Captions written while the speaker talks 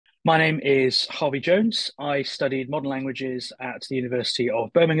My name is Harvey Jones. I studied modern languages at the University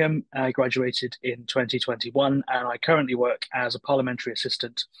of Birmingham. I graduated in 2021, and I currently work as a parliamentary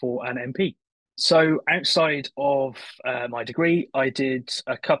assistant for an MP. So, outside of my degree, I did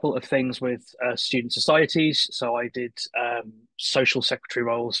a couple of things with student societies. So, I did social secretary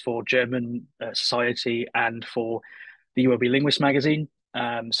roles for German Society and for the UOB Linguist magazine.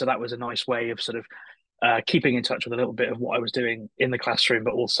 So, that was a nice way of sort of keeping in touch with a little bit of what I was doing in the classroom,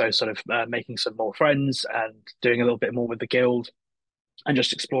 but also sort of making some more friends and doing a little bit more with the guild and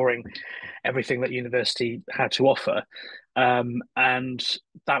just exploring everything that university had to offer. And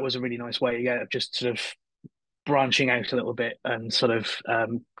that was a really nice way, yeah, of just sort of branching out a little bit and sort of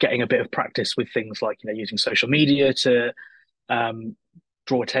getting a bit of practice with things like, using social media to um,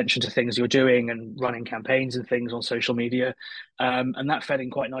 draw attention to things you're doing and running campaigns and things on social media. And that fed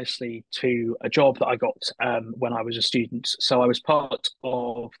in quite nicely to a job that I got when I was a student. So I was part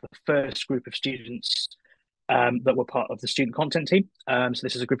of the first group of students that were part of the student content team. So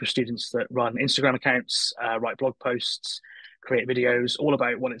this is a group of students that run Instagram accounts, write blog posts, create videos, all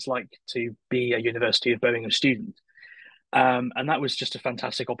about what it's like to be a University of Birmingham student. And that was just a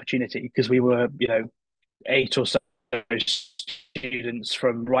fantastic opportunity because we were, eight or so students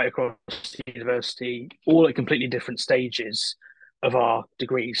from right across the university, all at completely different stages of our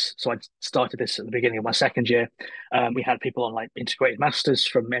degrees. So I started this at the beginning of my second year. We had people on like integrated masters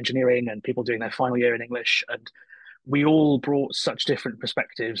from engineering and people doing their final year in English, and we all brought such different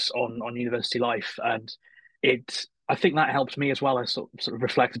perspectives on university life, and I think that helped me as well as sort of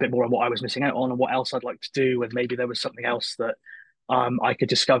reflect a bit more on what I was missing out on and what else I'd like to do, and maybe there was something else that I could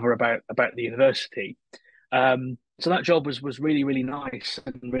discover about the university. So that job was really really nice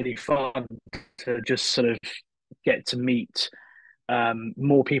and really fun to just sort of get to meet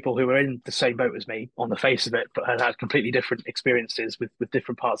more people who were in the same boat as me on the face of it, but had completely different experiences with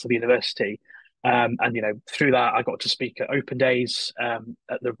different parts of the university. And through that, I got to speak at open days, at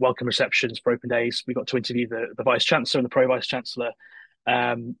the welcome receptions for open days. We got to interview the vice chancellor and the pro vice chancellor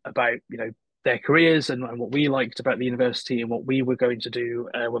about their careers and what we liked about the university and what we were going to do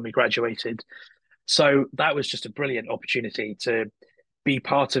when we graduated. So that was just a brilliant opportunity to be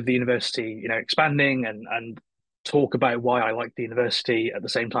part of the university, expanding and talk about why I liked the university at the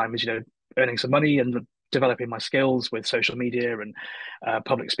same time as, earning some money and developing my skills with social media and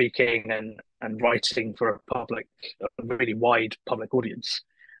public speaking and writing for a really wide public audience.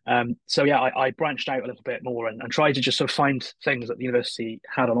 So yeah, I branched out a little bit more and tried to just sort of find things that the university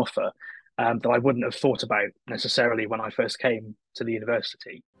had on offer that I wouldn't have thought about necessarily when I first came to the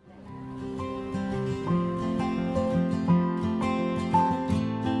university.